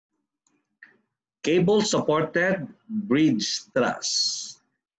Cable-supported bridge truss.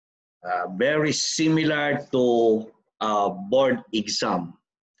 Very similar to board exam.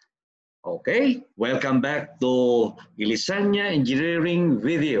 Okay, welcome back to Gillesania Engineering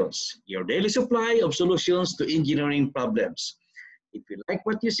Videos, your daily supply of solutions to engineering problems. If you like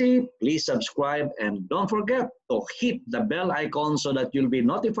what you see, please subscribe and don't forget to hit the bell icon so that you'll be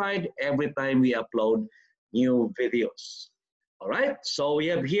notified every time we upload new videos. All right, so we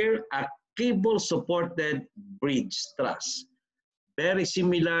have here a cable-supported bridge truss. Very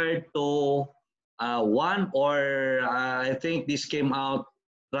similar to one or I think this came out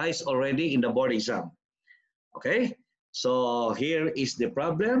twice already in the board exam. Okay, so here is the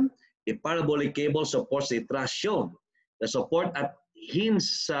problem. The parabolic cable supports the truss shown. The support at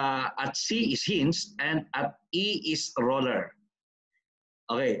at C is hinge and at E is roller.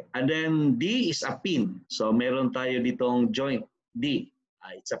 Okay, and then D is a pin. So meron tayo ditong joint D.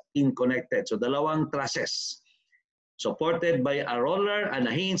 It's a pin connected. So dalawang trusses. Supported by a roller and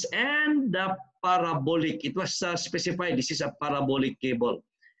a hinge and the parabolic. It was specified this is a parabolic cable.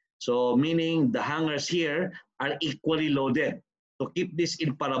 So meaning the hangers here are equally loaded to keep this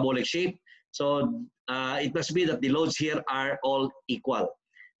in parabolic shape. So it must be that the loads here are all equal.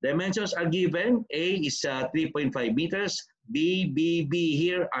 Dimensions are given. A is 3.5 meters. B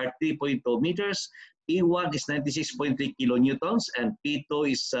here are 3.2 meters. P1 is 96.3 kilonewtons and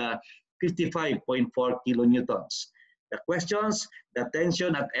P2 is 55.4 kilonewtons. The questions, the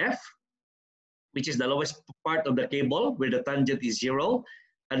tension at F, which is the lowest part of the cable where the tangent is 0,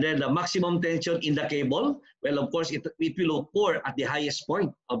 and then the maximum tension in the cable, well, of course, it will occur at the highest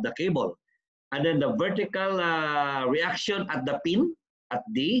point of the cable. And then the vertical reaction at the pin, at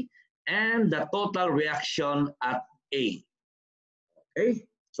D, and the total reaction at A. Okay,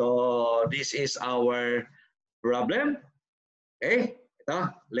 so this is our problem. Okay,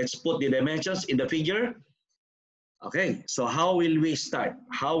 let's put the dimensions in the figure. Okay, so how will we start?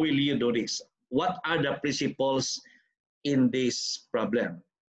 How will you do this? What are the principles in this problem?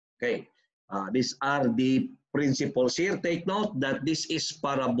 Okay, these are the principles here. Take note that this is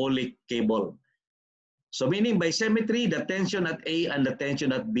parabolic cable. So meaning by symmetry, the tension at A and the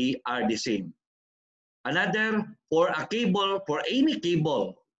tension at B are the same. Another, for a cable, for any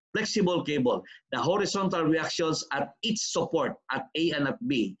cable, flexible cable, the horizontal reactions at each support at A and at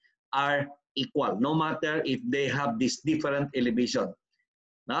B are equal, no matter if they have this different elevation.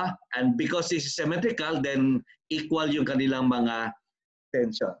 And because this is symmetrical, then equal yung kanilang mga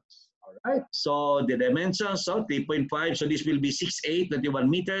tensions. All right, so the dimensions, so 3.5, so this will be 6, 8, 21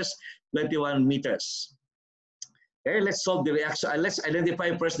 meters, 21 meters. Okay, let's solve the reaction. Let's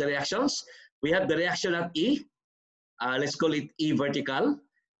identify first the reactions. We have the reaction at E. Let's call it E vertical.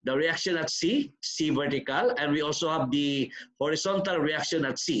 The reaction at C, C vertical. And we also have the horizontal reaction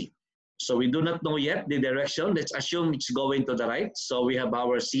at C. So we do not know yet the direction. Let's assume it's going to the right. So we have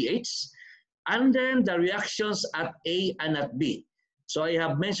our CH. And then the reactions at A and at B. So I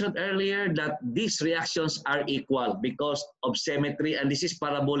have mentioned earlier that these reactions are equal because of symmetry, and this is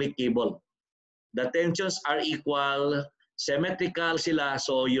parabolic cable. The tensions are equal, symmetrical sila.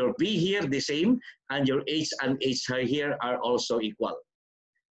 So your V here the same, and your H and H here are also equal.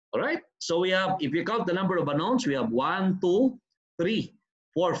 All right. So we have, if you count the number of unknowns, we have 1, 2, 3,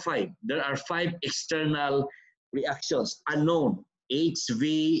 4, 5. There are 5 external reactions unknown: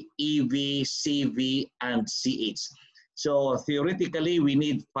 HV, EV, CV, and CH. So theoretically, we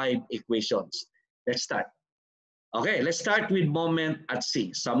need 5 equations. Let's start. Okay, let's start with moment at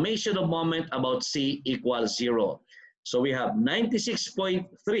C. Summation of moment about C equals 0. So we have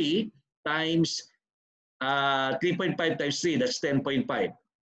 96.3 times 3.5 times 3, that's 10.5.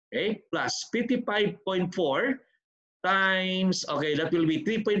 Okay, plus 55.4 times, okay, that will be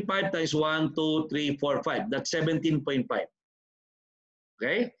 3.5 times 1, 2, 3, 4, 5. That's 17.5.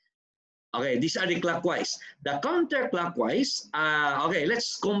 Okay? Okay, these are the clockwise. The counterclockwise, okay,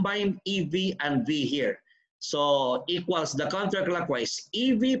 let's combine EV and V here. So equals the counterclockwise,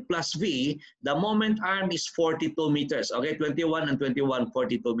 EV plus V, the moment arm is 42 meters. Okay, 21 and 21,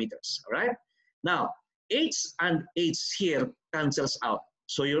 42 meters. All right? Now, H and H here cancels out.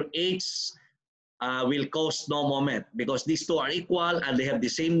 So your H will cause no moment because these two are equal and they have the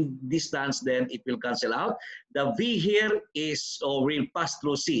same distance, then it will cancel out. The V here is will pass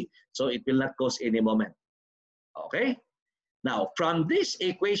through C, so it will not cause any moment. Okay? Now, from this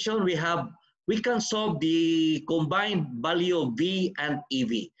equation, we can solve the combined value of V and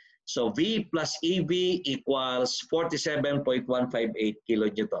EV. So V plus EV equals 47.158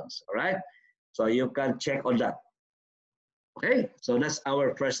 kilonewtons. All right? So you can check on that. Okay? So that's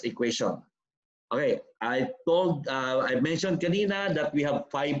our first equation. Okay, I mentioned kanina that we have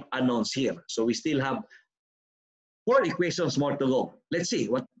 5 unknowns here. So we still have 4 equations more to go. Let's see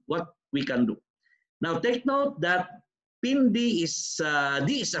what we can do. Now take note that pin D is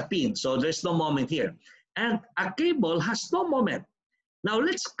a pin, so there's no moment here. And a cable has no moment. Now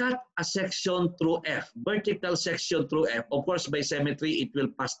let's cut a section through F, vertical section through F. Of course, by symmetry, it will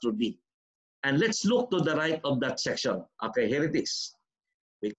pass through D. And let's look to the right of that section. Okay, here it is.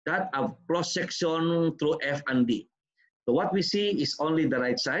 We cut a cross section through F and D. So what we see is only the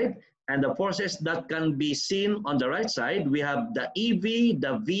right side, and the forces that can be seen on the right side, we have the EV,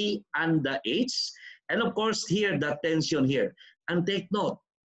 the V, and the H, and of course here the tension here. And take note,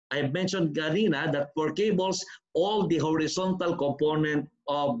 I mentioned kanina that for cables, all the horizontal component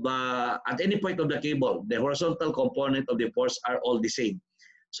of, at any point of the cable, the horizontal component of the force are all the same.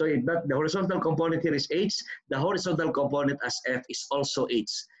 So if that, the horizontal component here is H, the horizontal component as F is also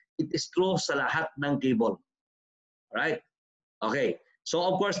H. It is true sa lahat ng cable. Alright? Okay. So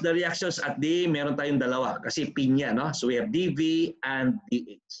of course, the reactions at D, meron tayong dalawa kasi pin yan, no? So we have DV and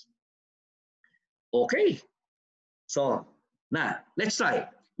DH. Okay. So, now, let's try.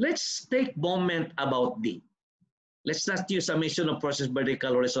 Let's take moment about D. Let's not use summation of forces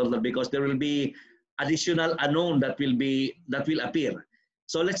vertical horizontal because there will be additional unknown that will appear.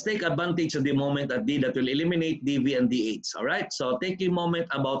 So let's take advantage of the moment at D that will eliminate DV and DH. All right. So taking moment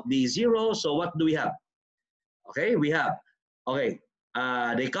about D0. So what do we have? Okay, we have. Okay.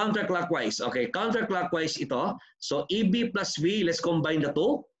 The counterclockwise. Okay, counterclockwise ito. So EB plus V, let's combine the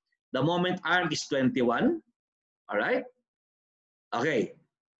two. The moment arm is 21. All right. Okay.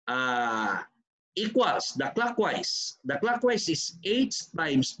 Equals the clockwise. The clockwise is H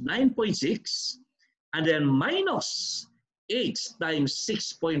times 9.6 and then minus H times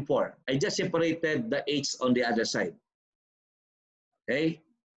 6.4. I just separated the H on the other side. Okay.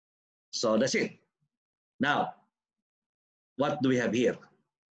 So that's it. Now, what do we have here?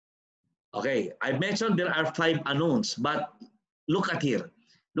 Okay, I mentioned there are 5 unknowns, but look at here.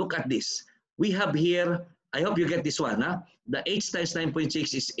 Look at this. We have here, I hope you get this one. Huh? The H times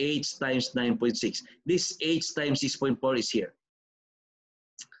 9.6 is H times 9.6. This H times 6.4 is here.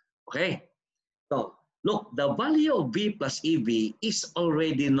 Okay, so look, the value of V plus EV is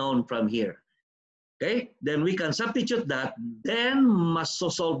already known from here. Okay, then we can substitute that, then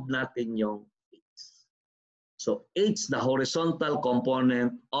masosolve natin yung so H, the horizontal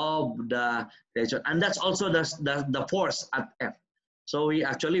component of the tension, and that's also the force at F. So we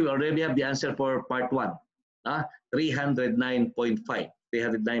already have the answer for part 1, 309.5,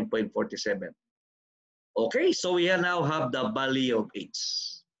 309.47. Okay, so we now have the value of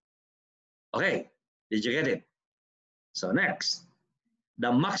H. Okay, did you get it? So next,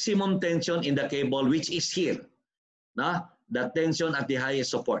 the maximum tension in the cable, which is here, the tension at the highest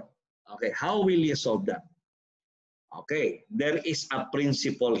support. Okay, how will you solve that? Okay, there is a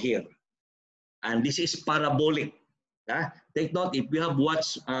principle here, and this is parabolic. Take note, if you have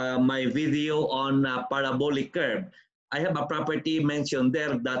watched my video on parabolic curve, I have a property mentioned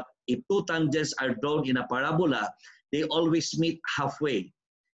there that if 2 tangents are drawn in a parabola, they always meet halfway.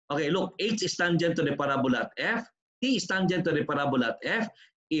 Okay, look, H is tangent to the parabola at F, T is tangent to the parabola at F.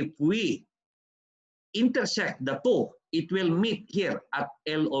 If we intersect the two, it will meet here at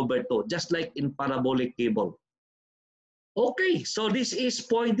L/2, just like in parabolic cable. Okay, so this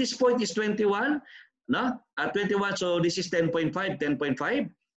point is 21, no? At 21, so this is 10.5,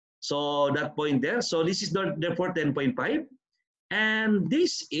 10.5. So that point there, so this is therefore 10.5. And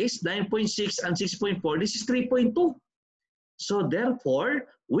this is 9.6 and 6.4, this is 3.2. So therefore,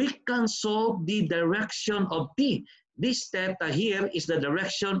 we can solve the direction of T. This theta here is the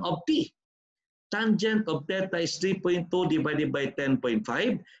direction of T. Tangent of theta is 3.2 divided by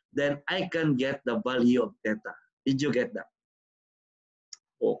 10.5. Then I can get the value of theta. Did you get that?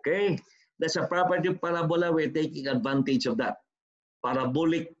 Okay, that's a property of parabola. We're taking advantage of that.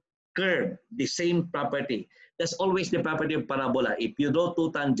 Parabolic curve, the same property. That's always the property of parabola. If you draw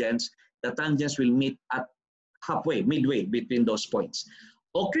 2 tangents, the tangents will meet at halfway, midway between those points.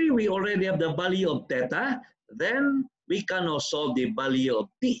 Okay, we already have the value of theta. Then we can now solve the value of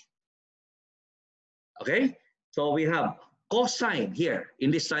T. Okay, so we have cosine here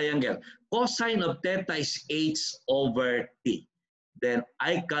in this triangle. Cosine of theta is H over T. Then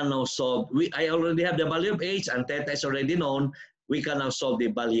I can now solve, I already have the value of H and theta is already known. We can now solve the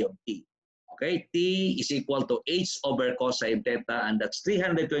value of T. Okay, T is equal to H over cosine theta, and that's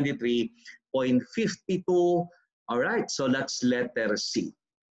 323.52. All right, so that's letter C.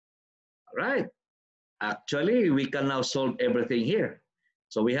 All right, actually, we can now solve everything here.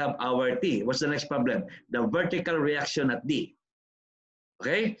 So we have our T. What's the next problem? The vertical reaction at D.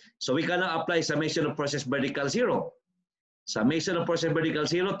 Okay? So we cannot apply summation of process vertical 0. Summation of process vertical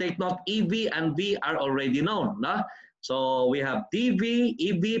 0, take note, EV and V are already known. No? So we have DV,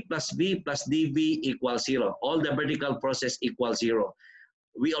 EV plus V plus DV equals 0. All the vertical process equals 0.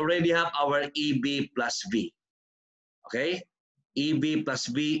 We already have our EB plus V. Okay? EB plus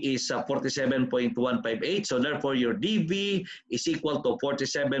V is 47.158. So therefore, your DV is equal to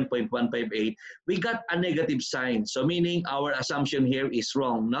 47.158. We got a negative sign. So meaning our assumption here is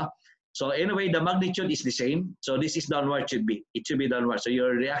wrong. No? So anyway, the magnitude is the same. So this is downward should be. It should be downward. So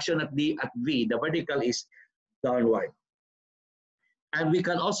your reaction at V, the vertical is downward. And we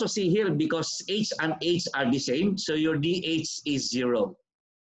can also see here because H and H are the same. So your DH is 0.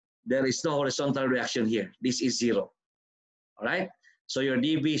 There is no horizontal reaction here. This is 0. All right? So your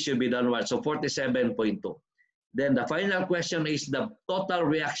DV should be downward. So 47.2. Then the final question is the total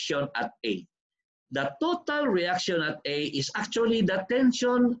reaction at A. The total reaction at A is actually the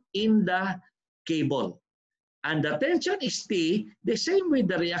tension in the cable. And the tension is T, the same with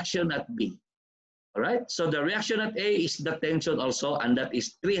the reaction at B. All right? So the reaction at A is the tension also, and that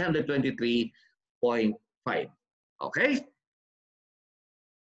is 323.5. Okay?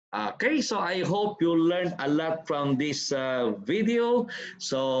 Okay, so I hope you learned a lot from this video.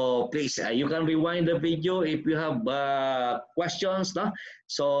 So please, you can rewind the video if you have questions. No?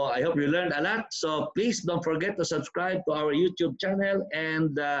 So I hope you learned a lot. So please don't forget to subscribe to our YouTube channel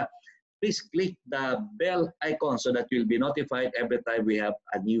and please click the bell icon so that you'll be notified every time we have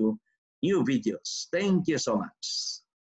a new videos. Thank you so much.